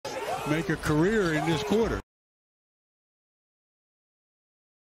make a career in this quarter.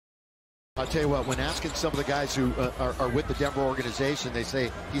 I'll tell you what, when asking some of the guys who are with the Denver organization, they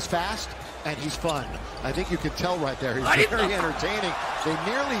say he's fast and he's fun. I think you can tell right there. He's very entertaining. They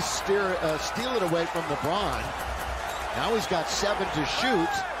nearly steal it away from LeBron. Now he's got 7 to shoot.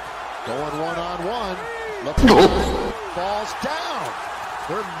 Going one-on-one. LeBron falls down.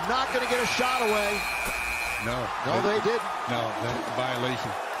 They're not going to get a shot away. No, they didn't. No, that's a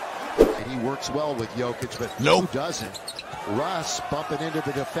violation. And he works well with Jokic, but who doesn't? Russ bumping into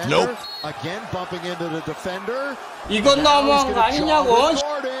the defender. Again bumping into the defender. 이건 너무한 거 아니냐고.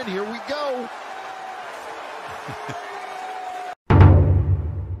 Gordon, here we go.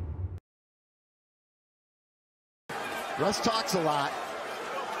 Russ talks a lot.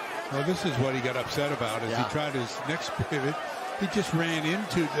 Well, this is what he got upset about as he tried his next pivot. He just ran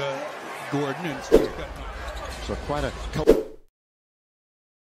into Gordon and still got... So quite a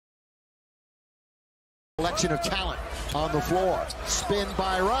collection of talent on the floor. Spin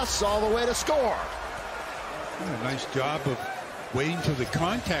by Russ all the way to score. A nice job of waiting till the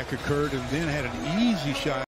contact occurred and then had an easy shot.